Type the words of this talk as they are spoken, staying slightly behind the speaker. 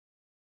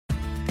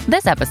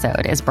This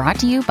episode is brought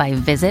to you by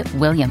Visit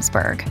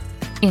Williamsburg.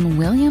 In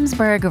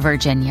Williamsburg,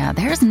 Virginia,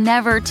 there's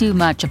never too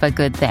much of a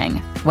good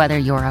thing. Whether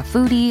you're a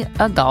foodie,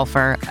 a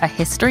golfer, a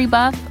history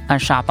buff, a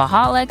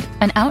shopaholic,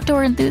 an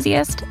outdoor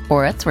enthusiast,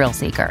 or a thrill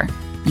seeker,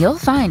 you'll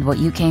find what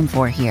you came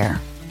for here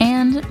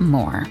and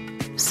more.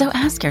 So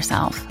ask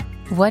yourself,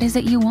 what is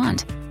it you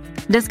want?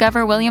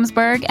 Discover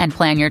Williamsburg and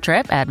plan your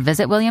trip at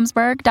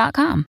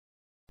visitwilliamsburg.com.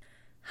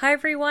 Hi,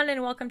 everyone,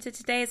 and welcome to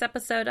today's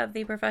episode of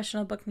the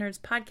Professional Book Nerds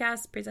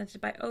podcast presented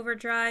by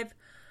Overdrive.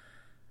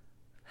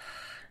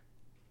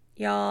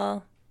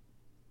 Y'all,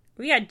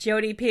 we got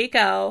Jodi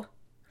Picoult.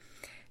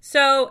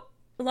 So,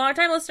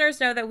 longtime listeners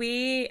know that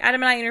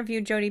Adam and I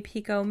interviewed Jodi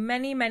Picoult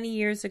many, many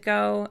years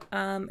ago.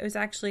 It was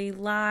actually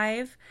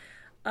live.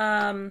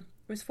 It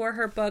was for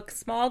her book,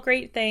 Small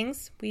Great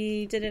Things.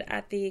 We did it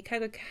at the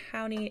Cuyahoga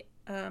County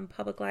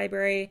Public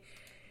Library.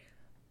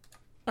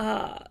 They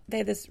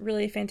had this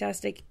really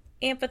fantastic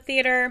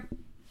amphitheater.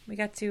 We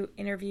got to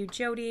interview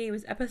Jodi. It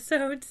was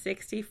episode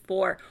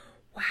 64.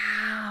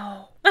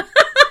 Wow.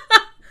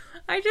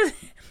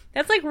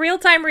 That's like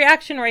real-time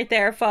reaction right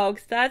there,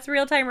 folks. That's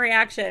real-time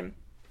reaction.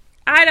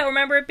 I don't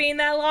remember it being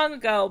that long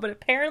ago, but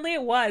apparently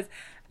it was.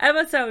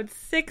 Episode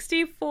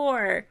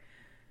 64.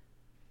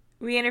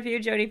 We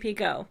interviewed Jodi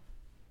Picoult.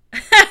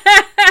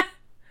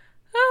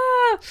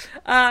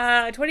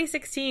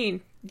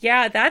 2016.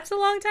 Yeah, that's a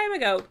long time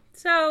ago.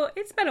 So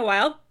it's been a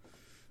while.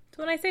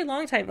 So when I say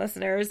long-time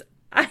listeners,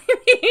 I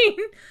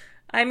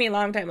mean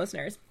long-time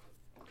listeners.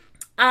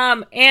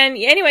 And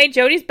anyway,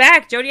 Jodi's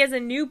back. Jodi has a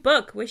new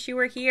book, Wish You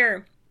Were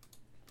Here.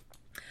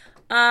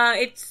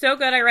 It's so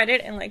good. I read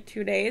it in like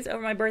 2 days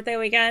over my birthday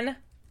weekend.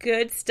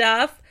 Good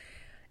stuff.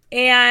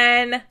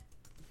 And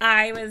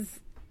I was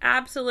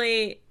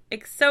absolutely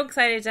so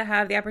excited to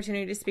have the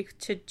opportunity to speak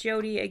to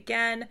Jodi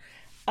again.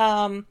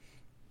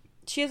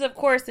 She is, of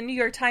course, the New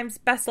York Times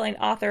bestselling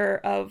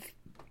author of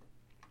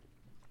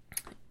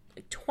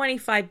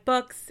 25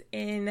 books,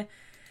 including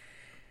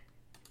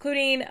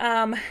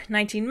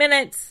 19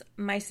 Minutes,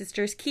 My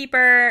Sister's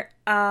Keeper,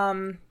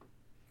 and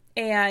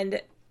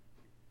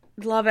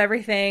love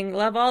everything.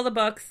 Love all the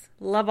books.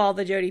 Love all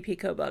the Jodi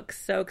Picoult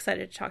books. So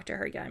excited to talk to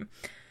her again.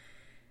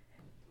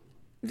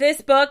 This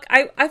book,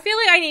 I feel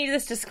like I need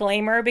this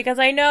disclaimer because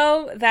I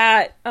know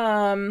that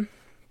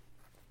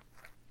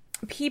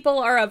people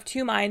are of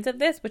two minds of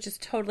this, which is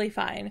totally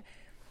fine.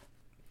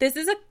 This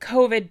is a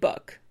COVID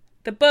book.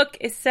 The book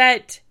is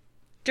set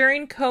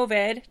during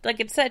COVID, like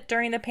it's set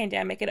during the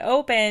pandemic. It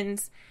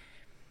opens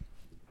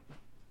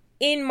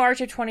in March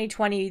of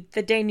 2020,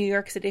 the day New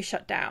York City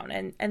shut down.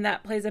 And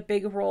that plays a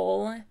big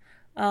role,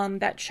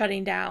 that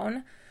shutting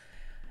down.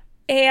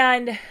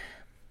 And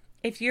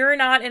if you're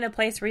not in a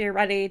place where you're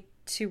ready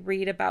to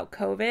read about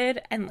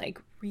COVID and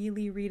like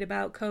really read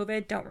about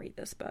COVID, don't read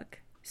this book.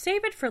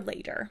 Save it for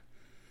later.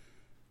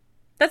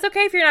 That's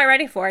okay if you're not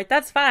ready for it.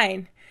 That's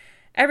fine.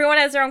 Everyone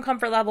has their own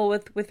comfort level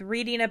with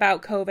reading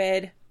about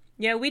COVID.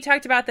 You know, we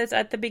talked about this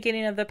at the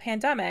beginning of the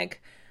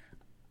pandemic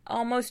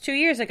almost 2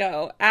 years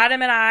ago.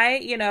 Adam and I,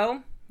 you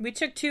know, we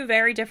took two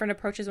very different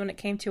approaches when it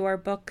came to our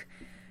book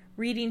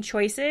reading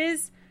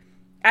choices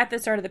at the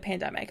start of the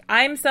pandemic.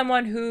 I'm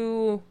someone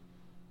who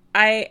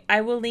I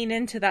will lean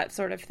into that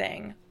sort of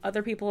thing.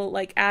 Other people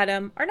like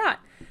Adam are not.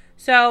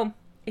 So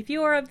if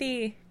you are of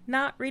the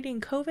not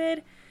reading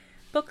COVID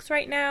books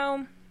right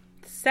now,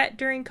 set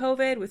during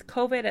COVID, with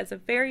COVID as a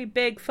very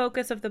big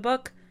focus of the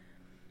book,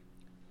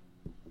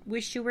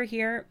 Wish You Were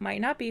Here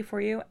might not be for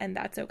you, and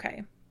that's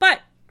okay. But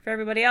for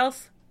everybody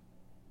else,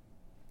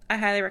 I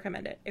highly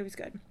recommend it. It was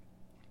good.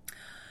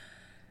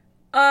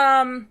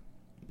 Our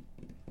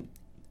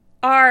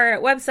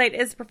website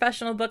is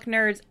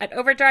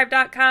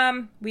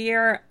professionalbooknerds@overdrive.com. We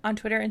are on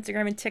Twitter,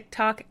 Instagram, and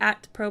TikTok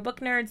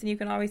 @ProBookNerds, and you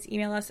can always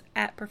email us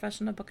at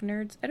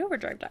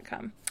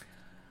professionalbooknerds@overdrive.com.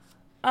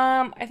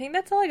 I think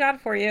that's all I got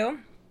for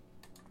you.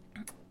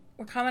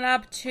 We're coming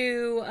up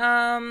to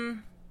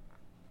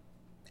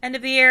end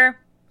of the year.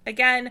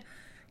 Again,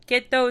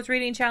 get those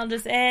reading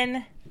challenges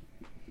in.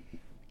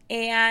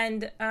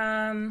 And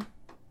I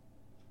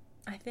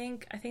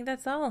think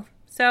that's all.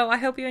 So I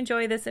hope you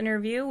enjoy this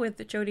interview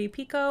with Jodi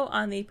Picoult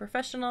on the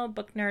Professional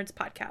Book Nerds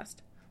podcast.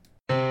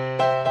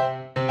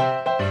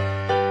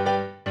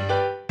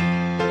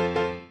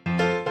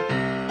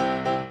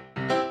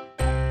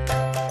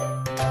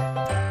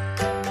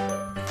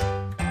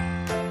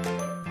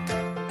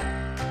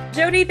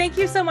 Jodi, thank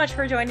you so much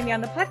for joining me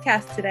on the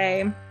podcast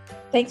today.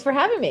 Thanks for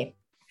having me.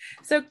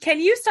 So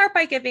can you start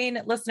by giving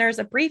listeners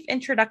a brief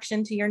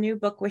introduction to your new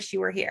book, Wish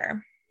You Were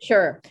Here?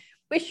 Sure.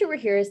 Wish You Were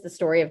Here is the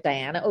story of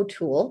Diana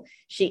O'Toole.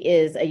 She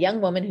is a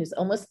young woman who's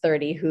almost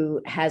 30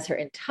 who has her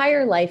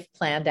entire life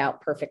planned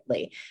out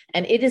perfectly.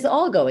 And it is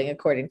all going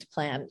according to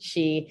plan.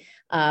 She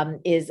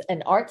is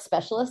an art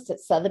specialist at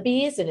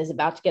Sotheby's and is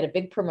about to get a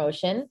big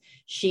promotion.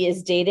 She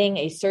is dating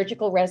a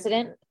surgical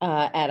resident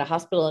at a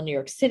hospital in New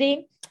York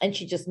City. And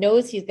she just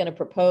knows he's going to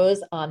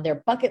propose on their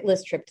bucket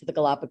list trip to the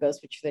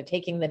Galapagos, which they're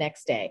taking the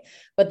next day.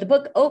 But the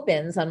book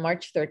opens on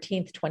March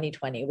 13th,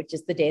 2020, which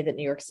is the day that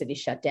New York City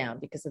shut down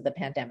because of the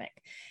pandemic.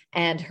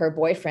 And her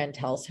boyfriend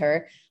tells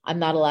her, I'm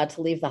not allowed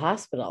to leave the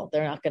hospital.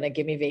 They're not going to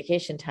give me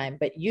vacation time,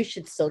 but you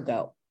should still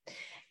go.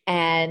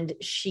 And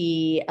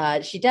she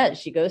does.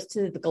 She goes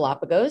to the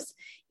Galapagos,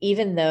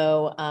 even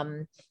though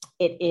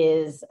it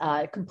is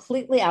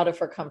completely out of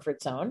her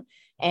comfort zone,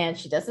 and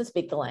she doesn't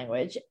speak the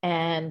language.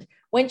 And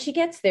when she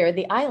gets there,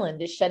 the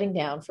island is shutting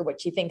down for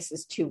what she thinks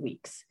is 2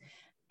 weeks.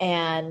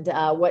 And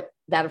what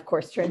that, of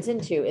course, turns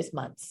into is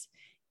months.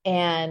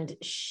 And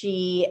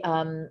she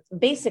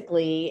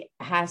basically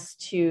has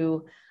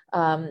to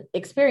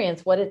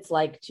experience what it's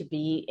like to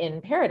be in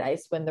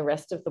paradise when the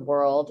rest of the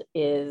world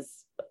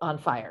is on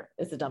fire,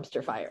 is a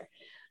dumpster fire.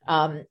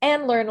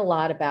 And learn a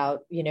lot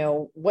about,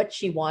 what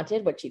she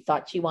wanted, what she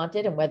thought she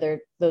wanted, and whether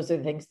those are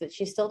the things that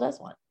she still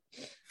does want.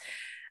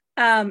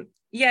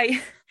 Yeah,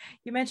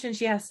 you mentioned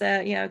she has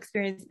to,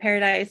 experience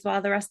paradise while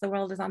the rest of the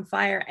world is on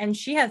fire, and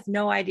she has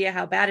no idea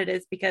how bad it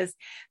is because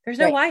there's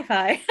no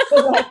Wi-Fi.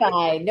 No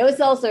Wi-Fi, no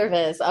cell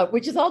service,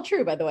 which is all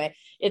true, by the way.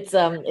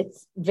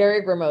 It's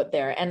very remote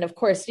there, and of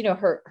course,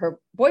 her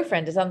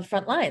boyfriend is on the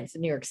front lines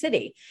in New York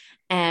City,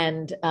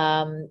 and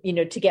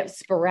to get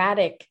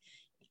sporadic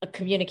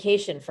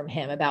communication from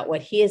him about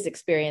what he is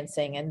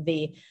experiencing and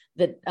the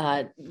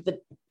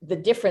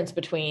difference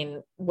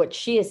between what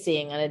she is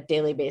seeing on a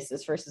daily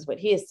basis versus what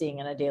he is seeing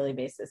on a daily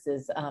basis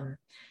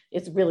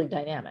is really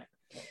dynamic.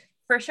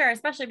 For sure,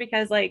 especially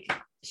because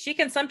she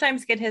can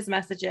sometimes get his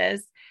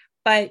messages,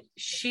 but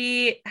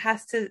she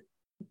has to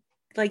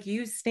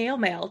use snail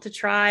mail to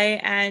try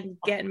and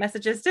get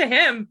messages to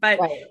him, but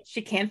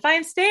she can't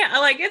find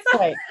it's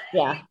right.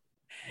 Yeah.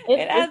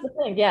 It's the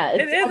thing. Yeah.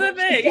 It is a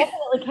thing. She's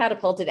definitely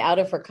catapulted out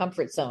of her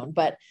comfort zone,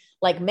 but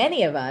like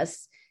many of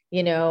us,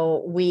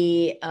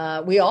 we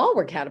all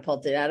were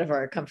catapulted out of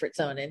our comfort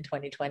zone in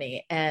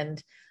 2020.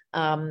 And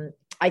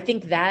I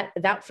think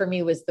that for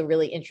me was the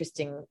really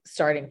interesting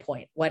starting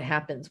point. What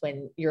happens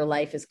when your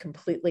life is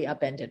completely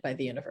upended by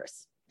the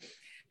universe?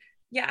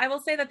 Yeah, I will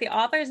say that the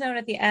author's note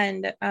at the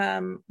end,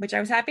 which I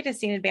was happy to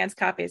see in advance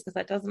copies because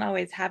that doesn't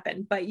always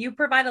happen, but you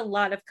provide a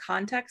lot of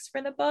context for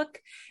the book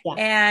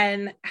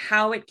and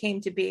how it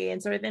came to be.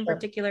 And sort of in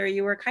particular,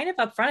 you were kind of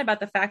upfront about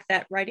the fact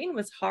that writing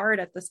was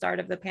hard at the start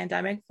of the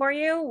pandemic for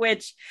you,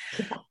 which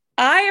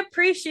I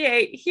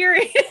appreciate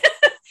hearing.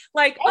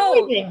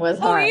 Everything was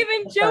hard.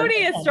 Even Jodi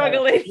is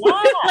struggling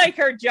with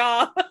her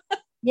job.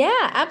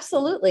 Yeah,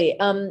 absolutely.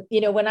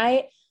 When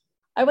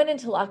I went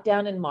into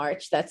lockdown in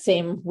March, that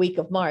same week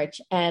of March,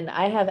 and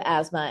I have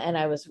asthma and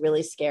I was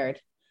really scared.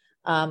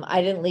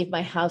 I didn't leave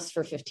my house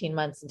for 15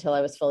 months until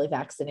I was fully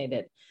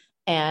vaccinated.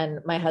 And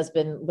my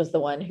husband was the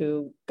one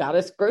who got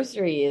us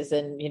groceries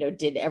and,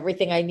 did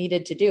everything I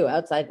needed to do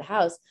outside the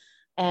house.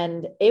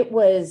 And it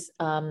was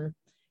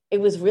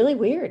really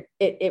weird.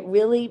 It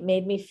really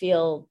made me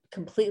feel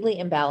completely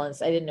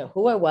imbalanced. I didn't know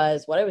who I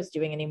was, what I was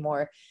doing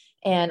anymore.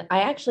 And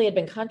I actually had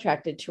been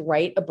contracted to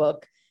write a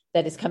book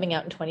that is coming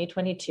out in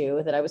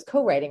 2022 that I was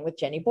co-writing with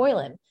Jenny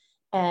Boylan.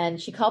 And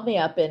she called me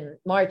up in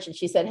March and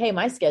she said, hey,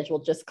 my schedule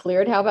just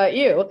cleared. How about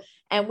you?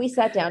 And we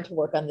sat down to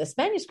work on this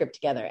manuscript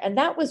together. And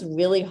that was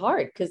really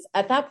hard because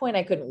at that point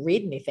I couldn't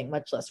read anything,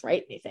 much less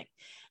write anything.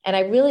 And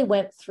I really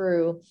went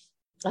through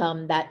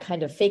that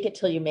kind of fake it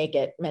till you make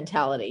it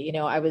mentality.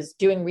 I was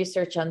doing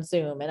research on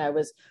Zoom and I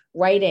was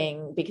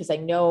writing because I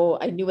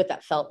knew what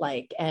that felt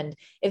like. And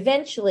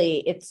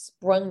eventually it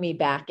sprung me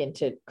back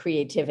into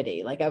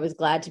creativity. I was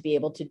glad to be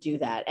able to do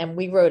that. And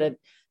we wrote a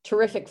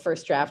terrific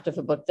first draft of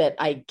a book that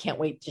I can't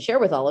wait to share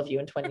with all of you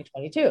in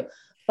 2022.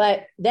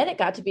 But then it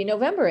got to be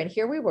November and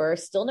here we were,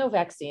 still no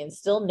vaccine,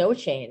 still no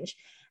change.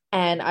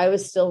 And I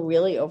was still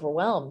really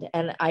overwhelmed.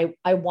 And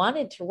I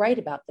wanted to write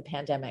about the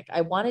pandemic.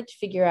 I wanted to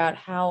figure out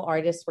how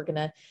artists were going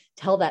to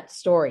tell that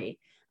story,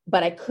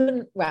 but I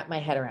couldn't wrap my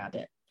head around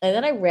it. And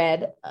then I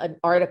read an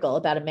article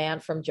about a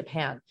man from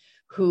Japan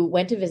who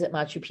went to visit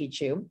Machu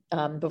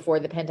Picchu before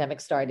the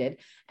pandemic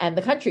started and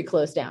the country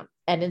closed down.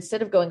 And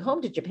instead of going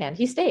home to Japan,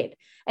 he stayed.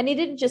 And he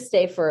didn't just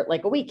stay for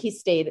a week, he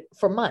stayed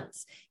for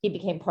months. He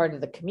became part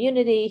of the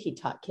community. He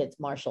taught kids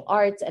martial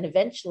arts. And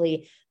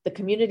eventually the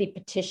community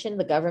petitioned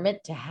the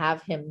government to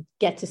have him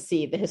get to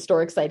see the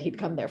historic site he'd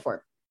come there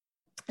for.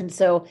 And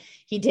so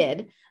he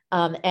did.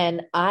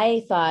 And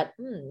I thought,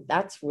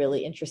 that's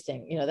really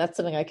interesting. That's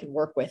something I can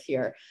work with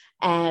here.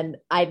 And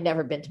I'd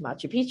never been to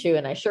Machu Picchu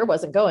and I sure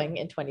wasn't going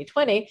in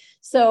 2020.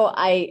 So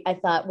I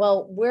thought,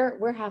 well,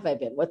 where have I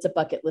been? What's a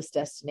bucket list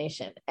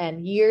destination?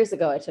 And years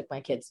ago, I took my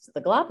kids to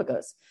the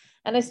Galapagos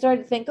and I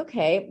started to think,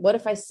 okay, what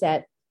if I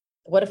set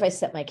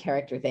my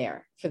character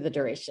there for the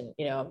duration,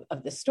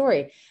 of the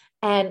story?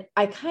 And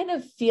I kind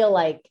of feel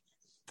like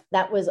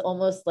that was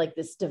almost like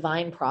this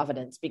divine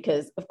providence,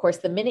 because of course,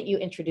 the minute you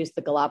introduce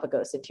the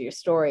Galapagos into your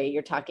story,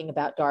 you're talking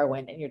about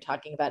Darwin and you're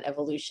talking about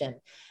evolution.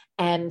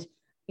 And,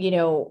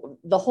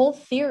 the whole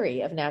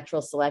theory of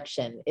natural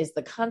selection is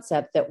the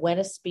concept that when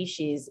a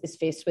species is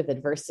faced with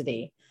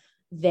adversity,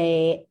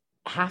 they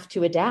have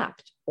to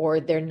adapt or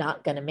they're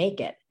not going to make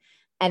it.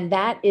 And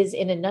that is,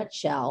 in a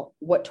nutshell,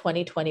 what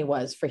 2020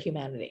 was for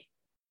humanity.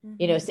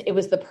 You know, so it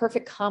was the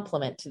perfect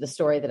complement to the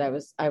story that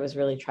I was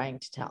really trying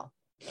to tell.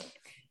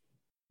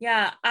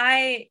 Yeah,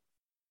 I'm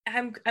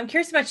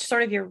curious about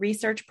sort of your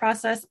research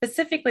process,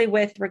 specifically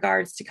with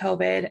regards to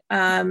COVID.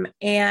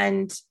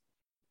 And,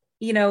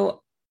 you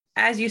know,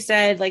 as you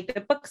said, like the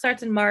book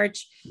starts in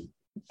March.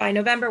 By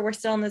November, we're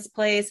still in this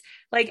place.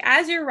 Like,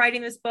 as you're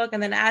writing this book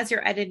and then as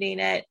you're editing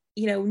it,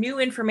 you know, new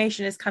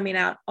information is coming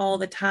out all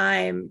the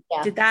time.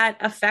 Yeah. Did that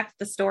affect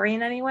the story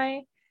in any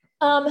way?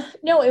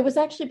 No, it was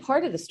actually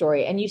part of the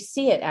story. And you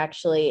see it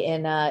actually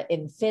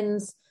in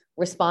Finn's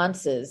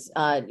responses,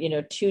 you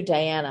know, to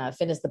Diana.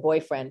 Finn is the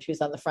boyfriend who's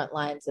on the front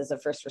lines as a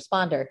first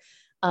responder.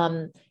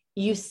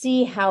 You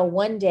see how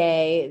one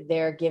day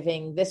they're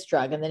giving this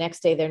drug and the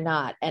next day they're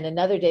not. And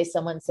another day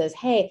someone says,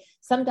 hey,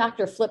 some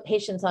doctor flipped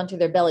patients onto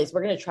their bellies.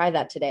 We're going to try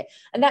that today.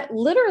 And that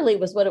literally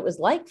was what it was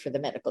like for the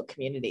medical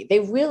community.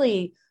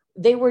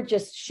 They were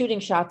just shooting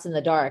shots in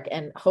the dark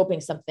and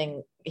hoping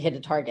something hit a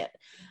target.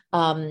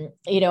 You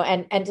know,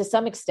 and to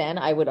some extent,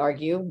 I would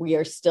argue we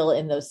are still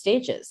in those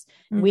stages.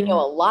 Mm-hmm. We know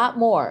a lot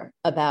more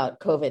about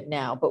COVID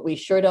now, but we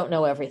sure don't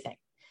know everything.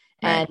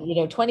 Right. And, you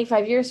know,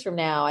 25 years from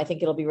now, I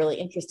think it'll be really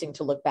interesting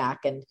to look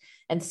back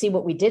and see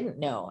what we didn't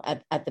know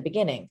at the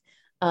beginning.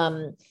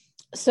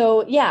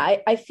 So, yeah,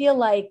 I feel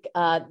like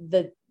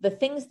the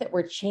things that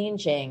were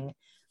changing,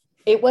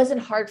 it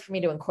wasn't hard for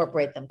me to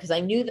incorporate them because I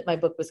knew that my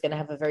book was going to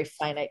have a very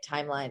finite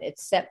timeline.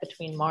 It's set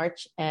between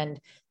March and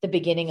the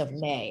beginning of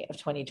May of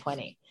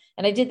 2020.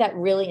 And I did that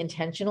really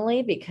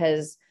intentionally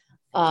because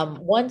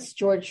once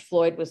George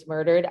Floyd was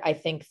murdered, I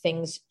think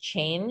things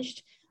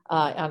changed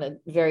on a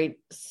very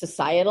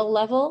societal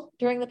level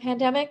during the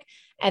pandemic.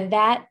 And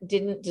that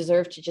didn't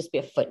deserve to just be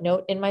a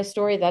footnote in my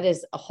story. That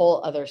is a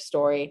whole other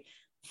story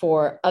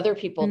for other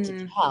people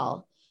to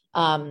tell.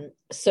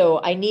 So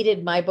I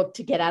needed my book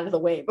to get out of the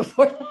way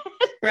before that.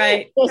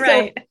 Right.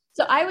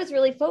 So I was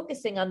really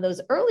focusing on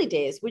those early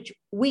days, which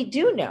we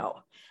do know.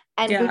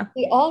 And which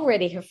we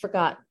already have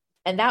forgotten.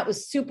 And that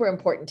was super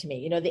important to me.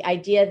 You know, the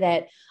idea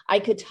that I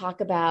could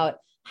talk about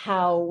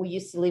how we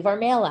used to leave our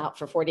mail out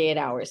for 48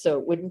 hours so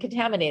it wouldn't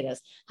contaminate us,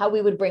 how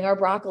we would bring our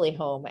broccoli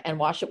home and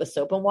wash it with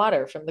soap and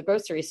water from the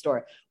grocery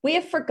store. We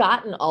have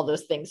forgotten all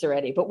those things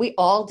already, but we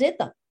all did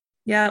them.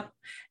 Yeah.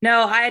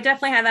 No, I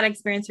definitely had that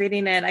experience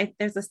reading it.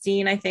 There's a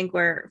scene, I think,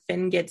 where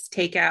Finn gets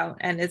takeout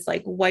and is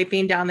like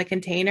wiping down the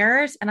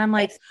containers. And I'm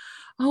like,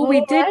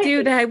 we did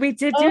do that. We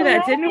did do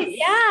that, didn't we?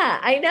 Yeah,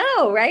 I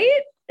know,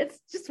 right? It's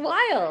just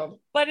wild.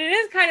 But it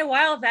is kind of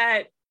wild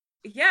that,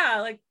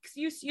 like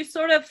you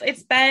sort of,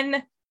 it's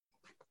been,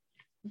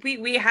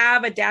 we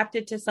have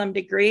adapted to some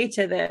degree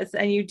to this,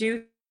 and you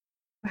do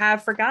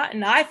have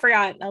forgotten. I've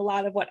forgotten a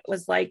lot of what it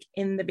was like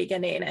in the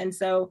beginning. And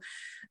so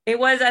it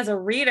was, as a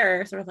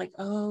reader, sort of like,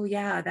 oh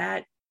yeah,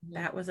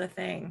 that was a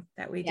thing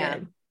that we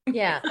did.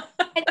 Yeah.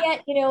 And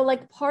yet, you know,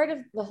 like part of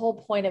the whole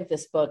point of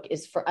this book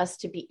is for us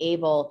to be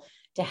able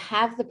to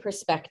have the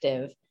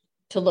perspective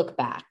to look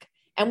back.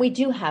 And we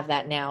do have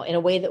that now in a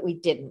way that we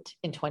didn't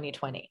in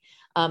 2020.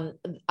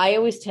 I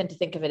always tend to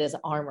think of it as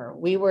armor.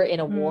 We were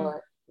in a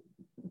war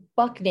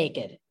buck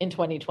naked in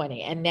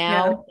 2020. And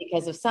now,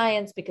 because of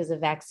science, because of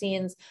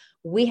vaccines,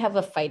 we have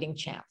a fighting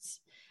chance.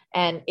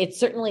 And it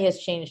certainly has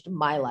changed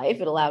my life.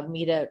 It allowed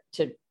me to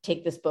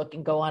take this book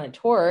and go on a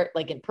tour,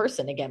 like in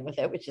person again with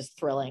it, which is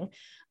thrilling.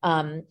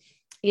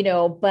 You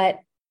know, but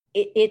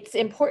it's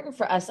important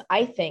for us,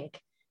 I think,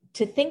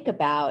 to think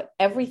about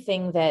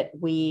everything that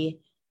we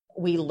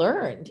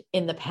learned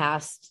in the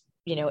past,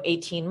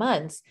 18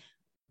 months.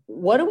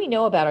 What do we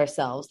know about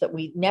ourselves that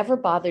we never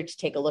bothered to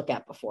take a look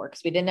at before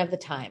because we didn't have the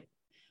time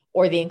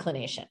or the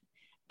inclination?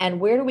 And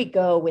where do we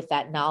go with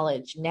that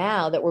knowledge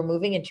now that we're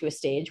moving into a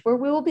stage where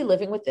we will be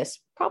living with this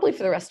probably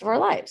for the rest of our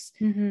lives?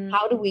 Mm-hmm.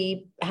 How do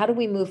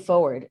we move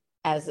forward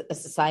as a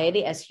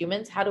society, as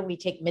humans? How do we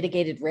take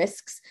mitigated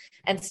risks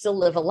and still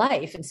live a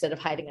life instead of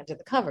hiding under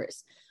the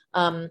covers?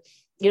 The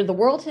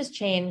world has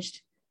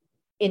changed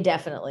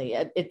indefinitely.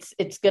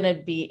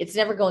 It's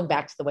never going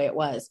back to the way it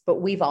was, but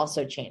we've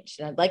also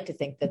changed. And I'd like to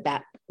think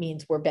that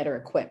means we're better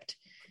equipped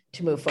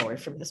to move forward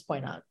from this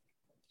point on.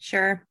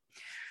 Sure.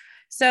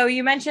 So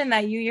you mentioned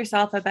that you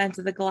yourself have been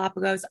to the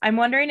Galapagos. I'm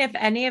wondering if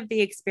any of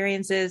the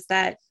experiences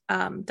that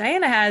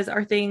Diana has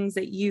are things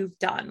that you've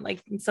done,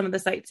 like some of the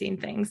sightseeing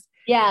things.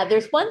 Yeah,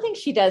 there's one thing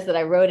she does that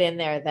I wrote in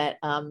there that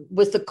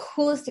was the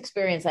coolest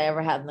experience I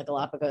ever had in the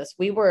Galapagos.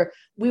 We were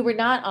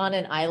not on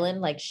an island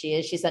like she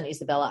is. She's on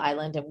Isabella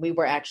Island, and we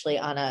were actually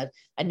on a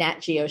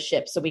Nat Geo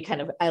ship. So we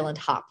kind of island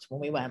hopped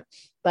when we went.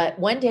 But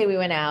one day we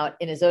went out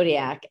in a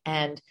Zodiac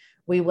and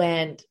we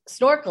went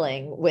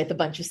snorkeling with a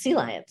bunch of sea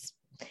lions.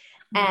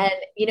 And,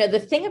 the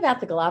thing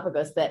about the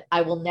Galapagos that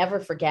I will never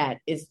forget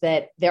is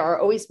that there are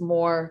always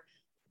more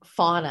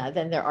fauna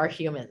than there are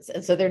humans.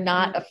 And so they're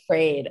not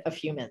afraid of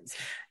humans.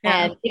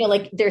 Yeah. And,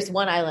 like there's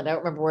one island, I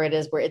don't remember where it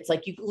is, where it's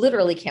like, you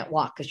literally can't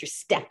walk because you're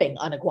stepping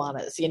on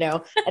iguanas,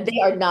 and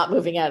they are not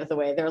moving out of the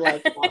way. They're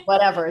like,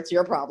 whatever, it's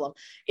your problem,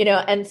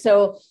 and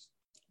so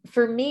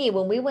for me,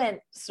 when we went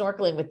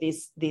snorkeling with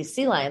these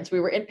sea lions, we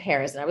were in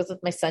Paris and I was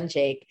with my son,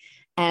 Jake.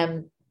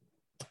 And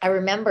I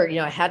remember,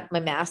 I had my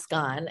mask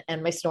on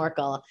and my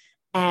snorkel,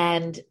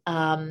 and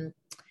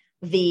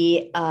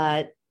the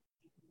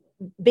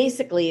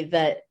basically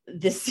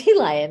the sea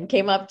lion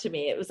came up to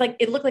me.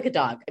 It looked like a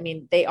dog. I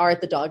mean, they are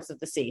the dogs of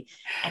the sea.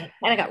 And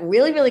I got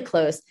really, really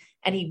close,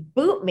 and he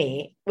booped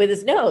me with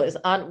his nose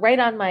right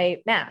on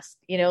my mask,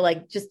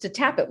 like just to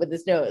tap it with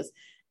his nose.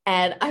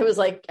 And I was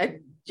like, I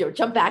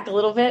jumped back a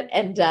little bit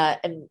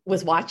and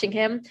was watching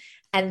him.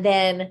 And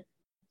then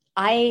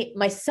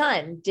my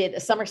son did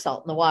a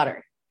somersault in the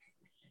water,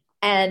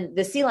 and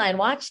the sea lion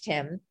watched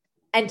him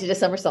and did a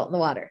somersault in the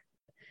water.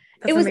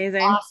 That's it was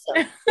amazing.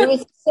 Awesome. It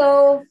was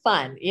so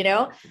fun,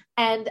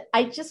 and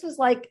I just was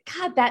like,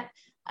 God,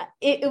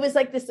 it was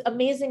like this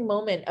amazing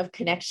moment of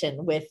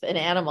connection with an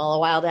animal, a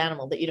wild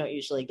animal that you don't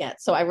usually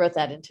get. So I wrote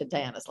that into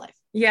Diana's life.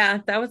 Yeah,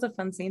 that was a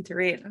fun scene to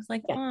read. I was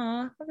like,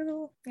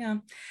 oh, yeah.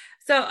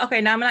 So, okay,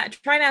 now I'm going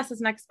to try and ask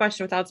this next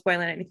question without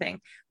spoiling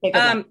anything.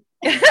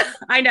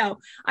 I know.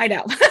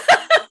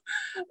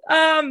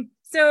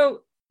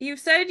 So you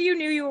said you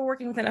knew you were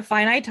working within a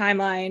finite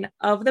timeline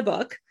of the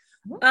book.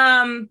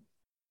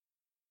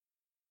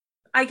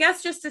 I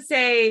guess just to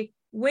say,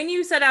 when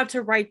you set out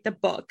to write the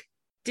book,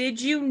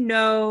 did you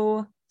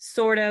know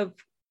sort of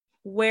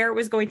where it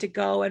was going to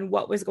go and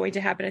what was going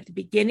to happen at the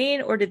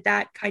beginning, or did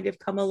that kind of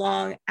come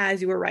along as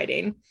you were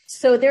writing?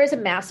 So there is a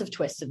massive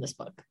twist in this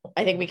book.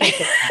 I think we can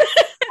say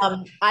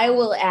that. I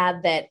will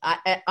add that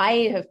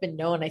I have been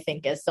known, I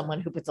think, as someone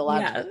who puts a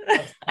lot of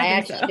I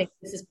actually think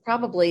this is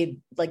probably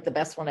like the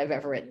best one I've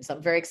ever written. So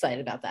I'm very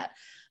excited about that.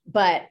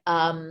 But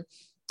I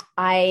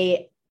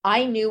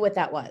knew what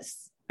that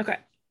was. Okay.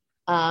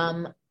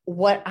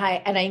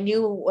 I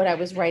knew what I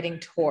was writing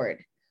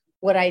toward.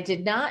 What I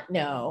did not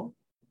know,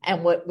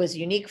 and what was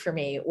unique for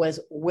me,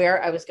 was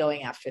where I was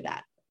going after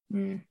that.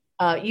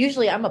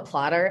 Usually I'm a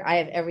plotter. I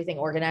have everything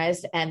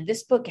organized. And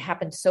this book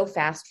happened so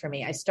fast for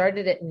me. I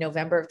started it in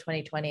November of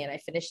 2020 and I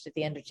finished at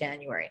the end of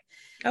January.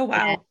 Oh,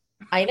 wow. And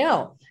I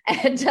know.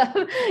 And,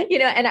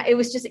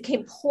 it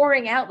came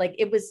pouring out. Like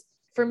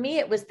for me,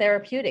 it was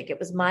therapeutic. It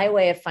was my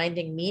way of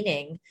finding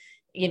meaning,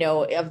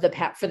 for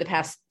the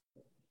past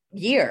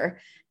year.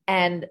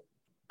 And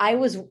I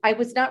was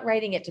not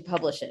writing it to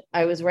publish it.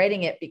 I was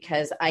writing it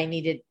because I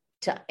needed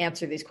to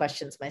answer these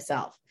questions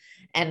myself.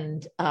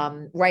 And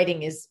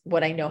writing is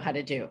what I know how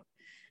to do.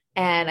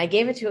 And I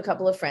gave it to a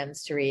couple of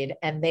friends to read,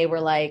 and they were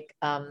like,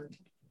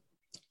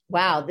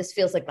 wow, this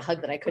feels like the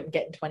hug that I couldn't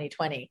get in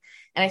 2020.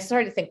 And I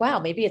started to think, wow,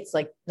 maybe it's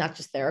like not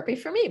just therapy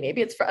for me,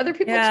 maybe it's for other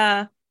people.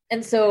 Yeah.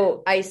 And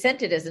so I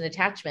sent it as an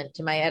attachment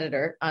to my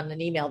editor on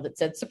an email that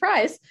said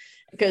surprise,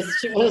 because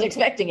she wasn't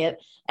expecting it.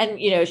 And,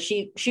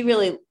 she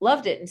really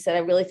loved it and said, I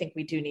really think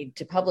we do need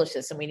to publish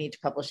this, and we need to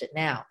publish it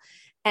now.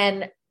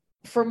 And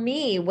for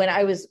me, when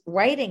I was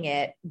writing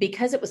it,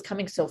 because it was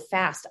coming so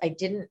fast, I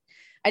didn't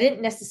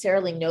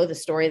necessarily know the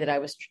story that I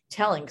was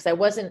telling, because I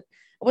wasn't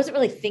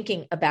really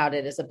thinking about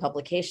it as a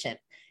publication.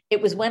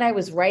 It was when I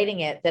was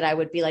writing it that I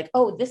would be like,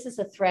 oh, this is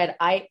a thread.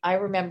 I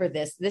remember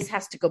this. This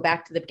has to go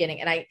back to the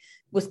beginning. And I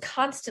was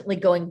constantly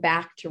going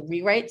back to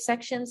rewrite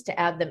sections to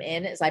add them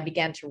in as I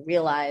began to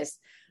realize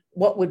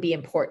what would be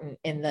important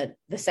in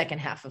the second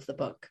half of the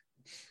book.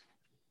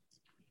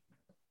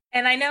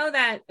 And I know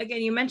that,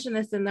 again, you mentioned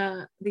this in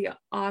the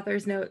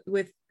author's note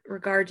with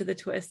regard to the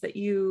twist, that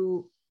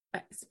you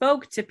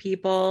spoke to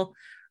people.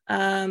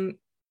 And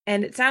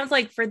it sounds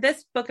like for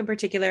this book in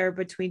particular,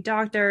 between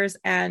doctors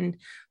and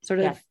sort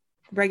of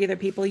regular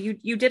people,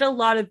 you did a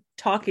lot of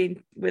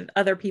talking with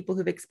other people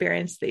who've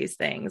experienced these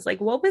things. Like,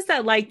 what was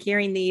that like,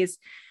 hearing these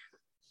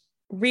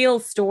real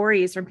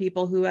stories from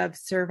people who have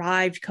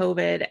survived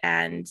COVID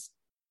and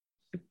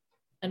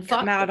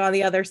come out on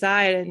the other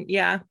side?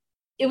 And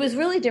it was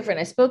really different.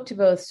 I spoke to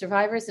both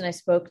survivors and I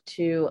spoke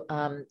to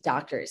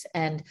doctors,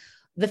 and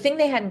the thing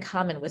they had in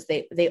common was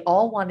they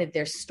all wanted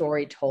their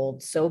story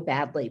told so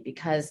badly,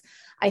 because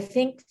I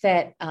think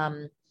that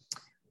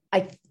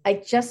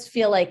I just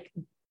feel like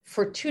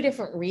for two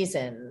different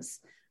reasons,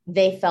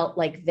 they felt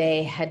like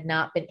they had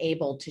not been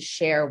able to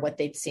share what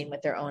they'd seen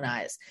with their own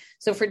eyes.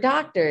 So for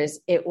doctors,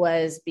 it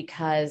was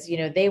because,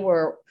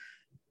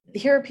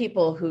 here are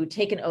people who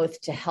take an oath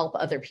to help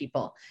other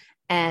people.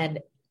 And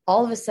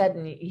all of a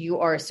sudden you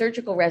are a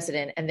surgical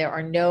resident and there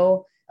are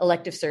no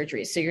elective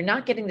surgeries. So you're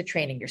not getting the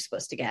training you're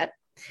supposed to get.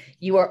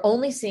 You are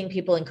only seeing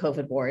people in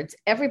COVID wards.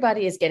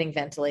 Everybody is getting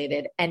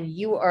ventilated, and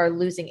you are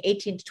losing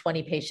 18 to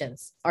 20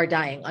 patients are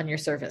dying on your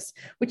service,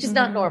 which is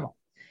not normal.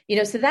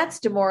 So that's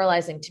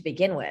demoralizing to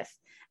begin with.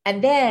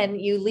 And then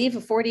you leave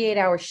a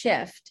 48-hour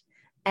shift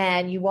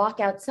and you walk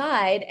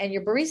outside and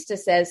your barista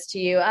says to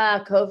you,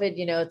 COVID,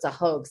 it's a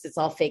hoax. It's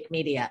all fake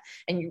media.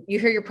 And you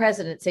hear your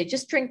president say,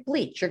 just drink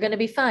bleach. You're going to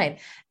be fine.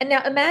 And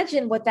now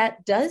imagine what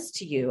that does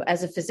to you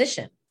as a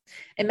physician.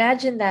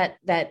 Imagine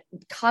that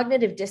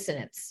cognitive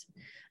dissonance.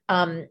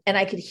 And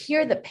I could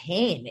hear the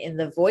pain in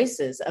the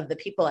voices of the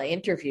people I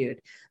interviewed.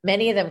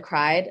 Many of them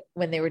cried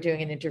when they were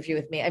doing an interview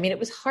with me. I mean, it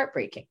was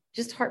heartbreaking,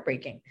 just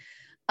heartbreaking.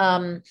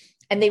 And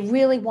And they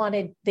really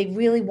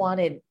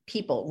wanted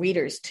people,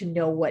 readers, to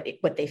know what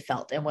they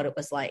felt and what it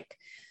was like.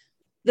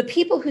 The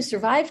people who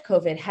survived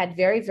COVID had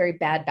very, very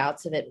bad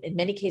bouts of it. In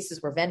many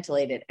cases were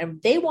ventilated,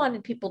 and they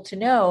wanted people to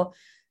know,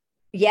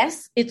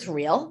 yes, it's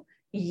real.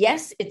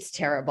 Yes, it's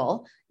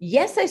terrible.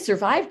 Yes, I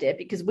survived it,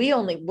 because we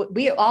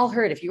all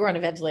heard if you were on a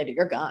ventilator,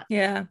 you're gone.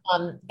 Yeah.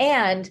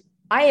 And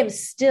I am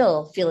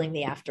still feeling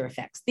the after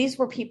effects. These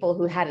were people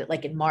who had it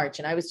like in March,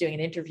 and I was doing an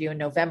interview in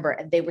November,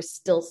 and they were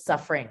still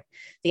suffering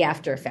the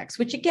after effects,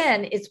 which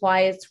again is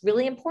why it's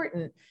really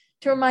important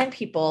to remind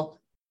people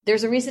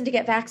there's a reason to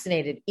get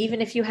vaccinated,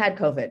 even if you had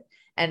COVID.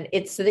 And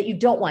it's so that you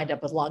don't wind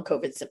up with long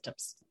COVID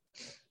symptoms.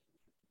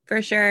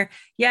 For sure.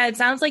 Yeah. It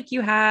sounds like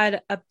you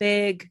had a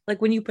big,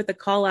 like when you put the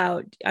call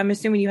out, I'm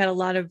assuming you had a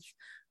lot of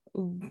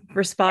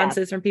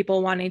responses from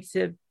people wanting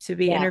to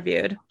be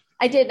interviewed.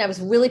 I did. And I was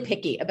really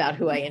picky about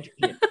who I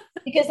interviewed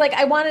because like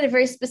I wanted a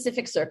very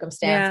specific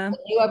circumstance.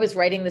 I knew I was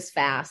writing this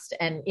fast.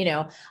 And,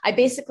 I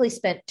basically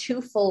spent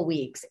 2 full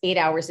weeks, 8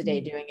 hours a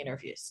day doing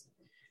interviews,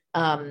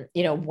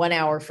 1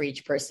 hour for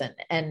each person.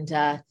 And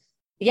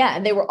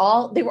and they were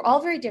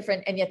all very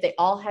different. And yet they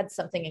all had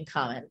something in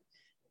common,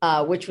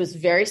 which was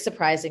very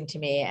surprising to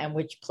me and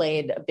which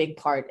played a big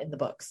part in the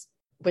books,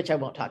 which I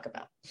won't talk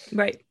about.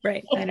 Right.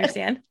 I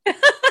understand.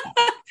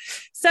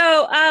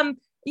 So,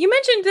 you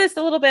mentioned this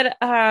a little bit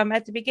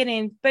at the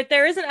beginning, but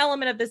there is an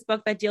element of this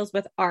book that deals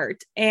with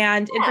art.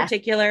 And in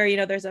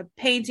particular, there's a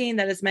painting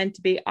that is meant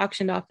to be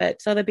auctioned off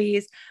at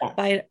Sotheby's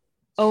by an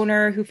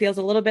owner who feels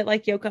a little bit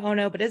like Yoko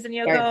Ono, but isn't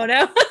Yoko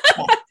Ono.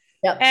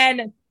 Yep.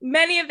 And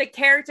many of the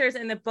characters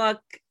in the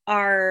book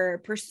are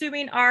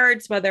pursuing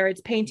arts, whether it's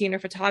painting or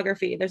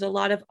photography. There's a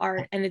lot of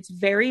art, and it's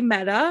very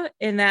meta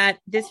in that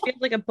this feels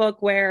like a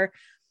book where,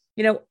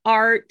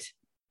 art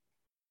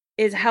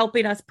is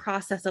helping us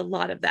process a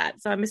lot of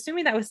that. So I'm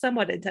assuming that was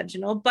somewhat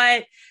intentional,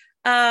 but,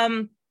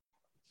 can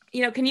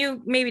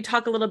you maybe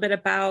talk a little bit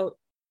about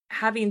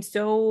having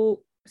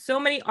so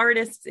many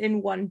artists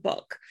in one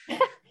book?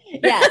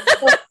 Yeah.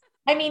 So,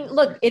 I mean,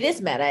 look, it is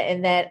meta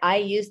in that I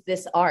used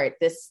this art,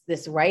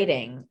 this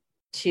writing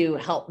to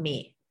help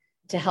me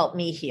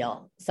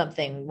heal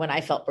something when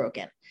I felt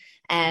broken.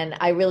 And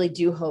I really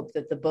do hope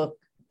that the book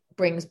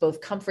brings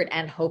both comfort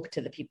and hope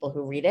to the people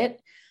who read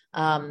it.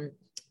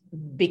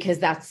 Because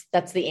that's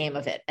the aim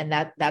of it. And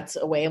that's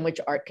a way in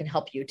which art can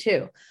help you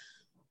too.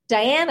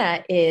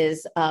 Diana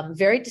is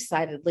very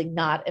decidedly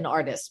not an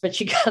artist, but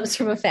she comes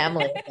from a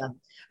family of them.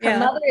 Her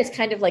mother is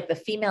kind of like the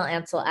female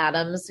Ansel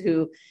Adams,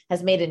 who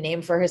has made a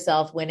name for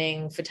herself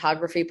winning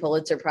photography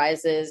Pulitzer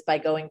Prizes by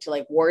going to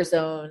like war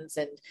zones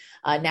and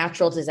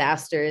natural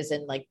disasters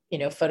and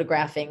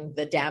photographing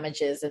the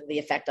damages and the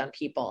effect on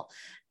people.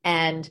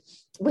 And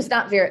was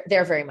not there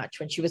very much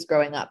when she was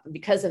growing up. And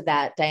because of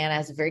that, Diana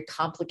has a very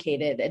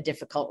complicated and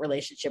difficult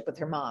relationship with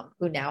her mom,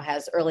 who now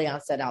has early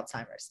onset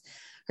Alzheimer's.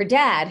 Her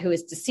dad, who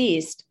is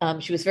deceased,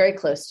 she was very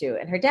close to,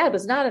 and her dad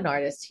was not an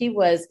artist. He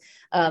was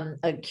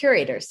a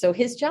curator. So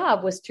his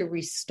job was to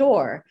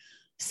restore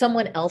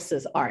someone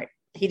else's art.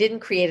 He didn't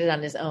create it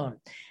on his own.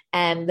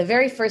 And the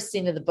very first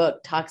scene of the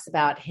book talks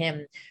about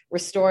him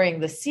restoring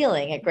the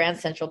ceiling at Grand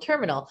Central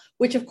Terminal,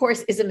 which of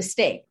course is a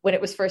mistake. When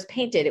it was first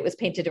painted, it was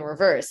painted in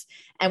reverse.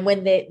 And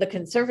when the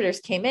conservators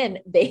came in,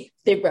 they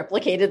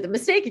replicated the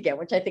mistake again,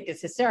 which I think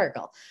is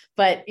hysterical.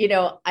 But,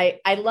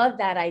 I love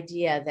that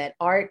idea that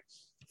art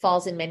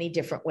falls in many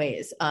different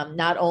ways.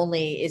 Not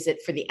only is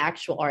it for the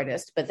actual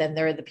artist, but then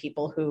there are the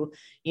people who,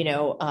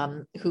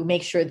 who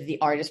make sure that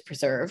the art is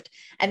preserved.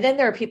 And then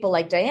there are people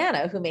like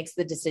Diana, who makes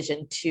the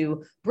decision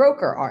to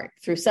broker art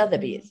through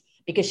Sotheby's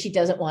because she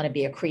doesn't want to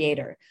be a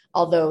creator.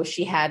 Although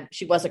she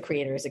was a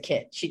creator as a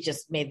kid. She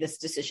just made this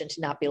decision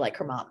to not be like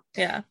her mom.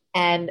 Yeah.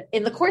 And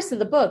in the course of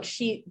the book,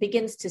 she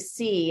begins to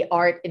see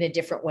art in a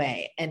different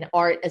way, and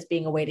art as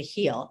being a way to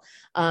heal,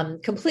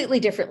 completely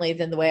differently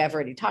than the way I've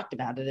already talked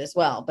about it as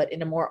well, but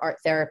in a more art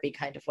therapy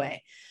kind of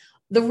way.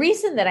 The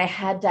reason that I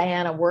had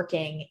Diana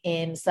working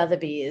in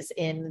Sotheby's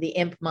in the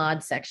Imp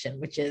Mod section,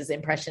 which is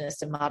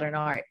Impressionist and Modern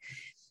Art,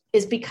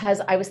 is because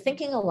I was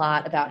thinking a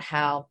lot about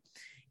how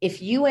if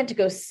you went to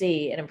go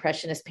see an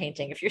Impressionist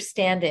painting, if you're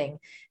standing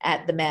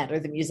at the Met or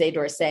the Musée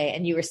d'Orsay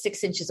and you were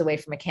 6 inches away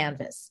from a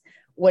canvas,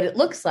 what it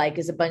looks like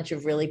is a bunch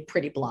of really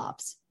pretty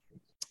blobs.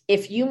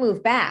 If you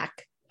move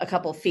back a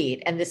couple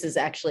feet, and this is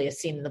actually a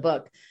scene in the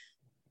book,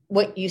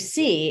 what you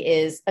see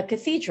is a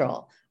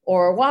cathedral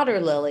or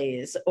water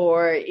lilies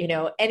or,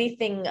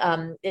 anything,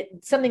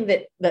 something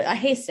that a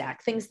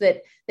haystack, things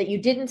that you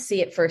didn't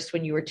see at first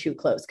when you were too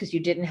close because you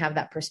didn't have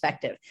that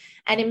perspective.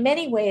 And in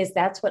many ways,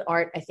 that's what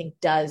art, I think,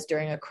 does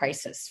during a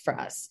crisis for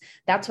us.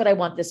 That's what I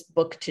want this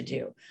book to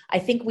do. I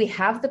think we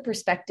have the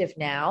perspective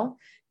now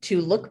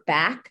to look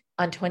back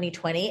on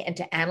 2020 and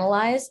to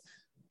analyze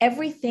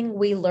everything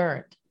we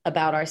learned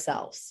about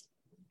ourselves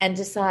and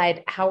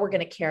decide how we're going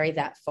to carry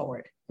that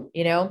forward,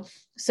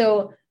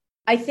 So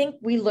I think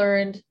we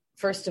learned,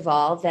 first of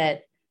all,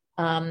 that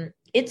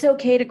it's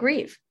okay to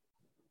grieve.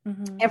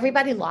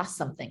 Everybody lost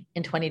something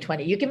in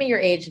 2020. You give me your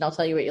age and I'll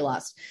tell you what you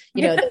lost.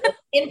 There was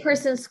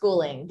in-person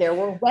schooling, there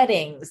were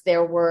weddings,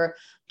 there were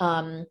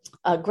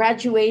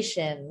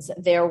graduations,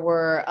 there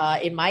were,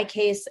 in my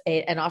case,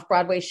 an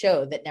off-Broadway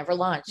show that never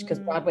launched because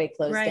Broadway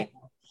closed down.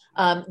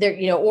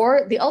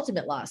 Or the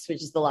ultimate loss,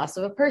 which is the loss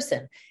of a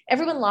person.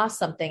 Everyone lost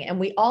something, and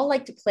we all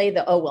like to play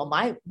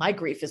my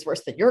grief is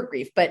worse than your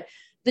grief. But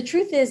the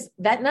truth is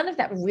that none of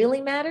that really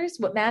matters.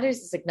 What matters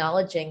is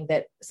acknowledging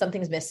that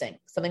something's missing.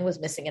 Something was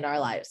missing in our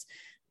lives.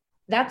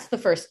 That's the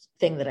first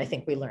thing that I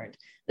think we learned.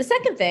 The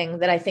second thing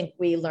that I think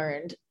we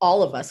learned,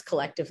 all of us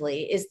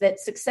collectively, is that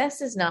success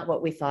is not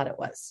what we thought it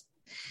was.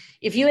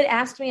 If you had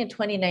asked me in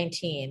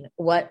 2019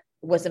 what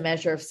was a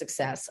measure of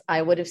success,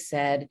 I would have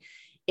said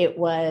it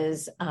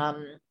was,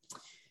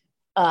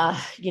 a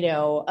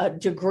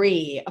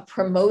degree, a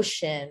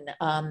promotion,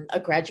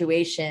 a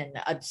graduation,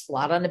 a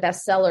slot on a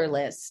bestseller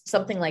list,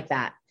 something like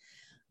that.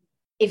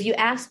 If you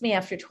asked me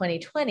after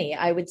 2020,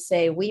 I would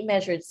say we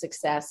measured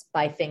success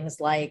by things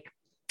like,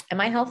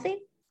 am I healthy?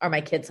 Are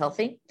my kids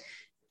healthy?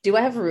 Do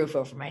I have a roof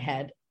over my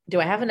head?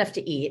 Do I have enough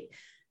to eat?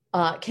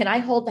 Can I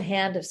hold the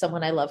hand of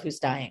someone I love who's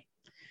dying?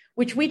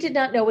 Which we did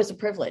not know was a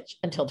privilege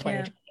until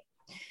 2020.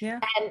 Yeah.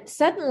 And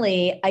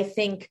suddenly, I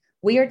think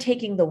we are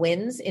taking the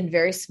wins in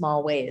very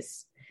small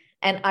ways.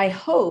 And I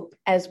hope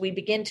as we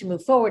begin to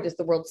move forward, as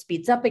the world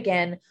speeds up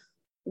again,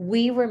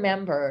 we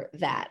remember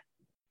that,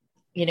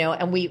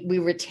 and we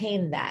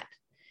retain that,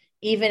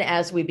 even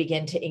as we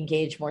begin to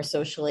engage more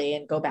socially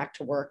and go back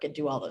to work and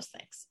do all those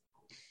things.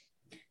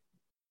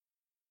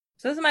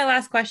 So this is my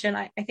last question.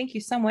 I think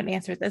you somewhat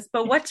answered this,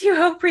 but what do you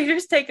hope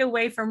readers take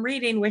away from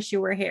reading Wish You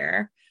Were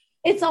Here?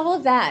 It's all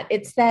of that.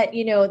 It's that,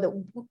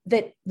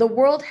 that the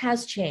world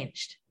has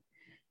changed,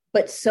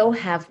 but so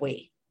have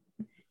we.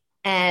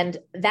 And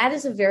that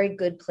is a very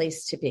good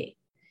place to be.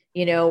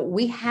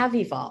 We have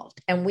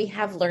evolved and we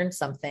have learned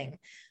something.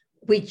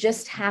 We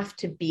just have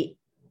to be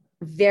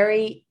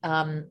very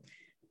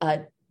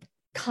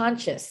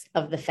conscious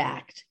of the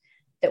fact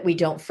that we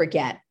don't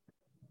forget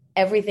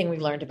everything we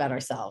learned about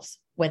ourselves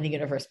when the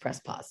universe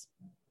pressed pause.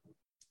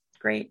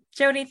 Great.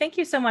 Jodi, thank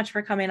you so much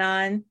for coming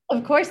on.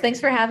 Of course. Thanks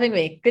for having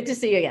me. Good to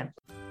see you again.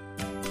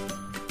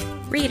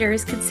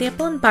 Readers can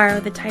sample and borrow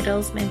the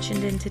titles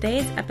mentioned in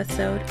today's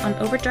episode on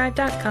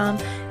overdrive.com,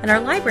 and our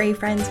library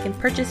friends can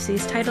purchase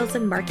these titles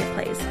in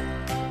Marketplace.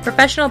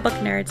 Professional Book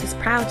Nerds is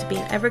proud to be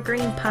an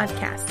Evergreen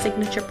Podcast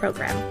signature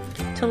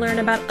program. To learn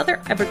about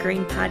other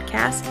Evergreen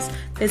podcasts,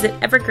 visit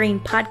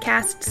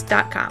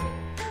evergreenpodcasts.com.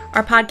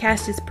 Our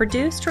podcast is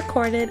produced,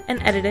 recorded,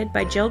 and edited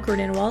by Jill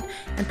Grunenwald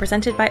and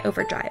presented by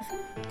Overdrive.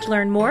 To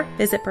learn more,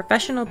 visit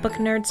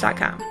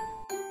professionalbooknerds.com.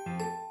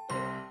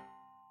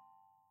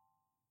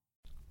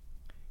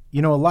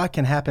 A lot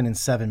can happen in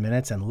 7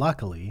 minutes, and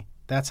luckily,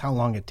 that's how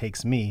long it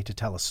takes me to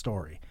tell a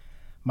story.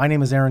 My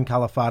name is Aaron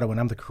Califato, and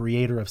I'm the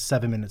creator of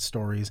 7-Minute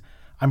Stories.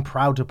 I'm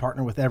proud to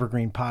partner with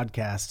Evergreen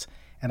Podcasts,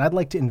 and I'd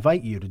like to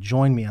invite you to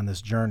join me on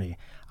this journey.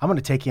 I'm going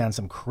to take you on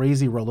some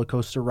crazy roller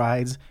coaster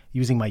rides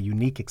using my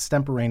unique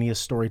extemporaneous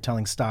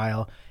storytelling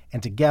style,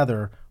 and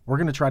together, we're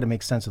going to try to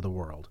make sense of the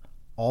world,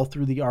 all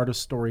through the art of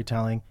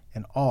storytelling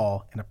and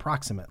all in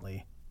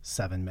approximately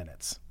 7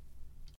 minutes.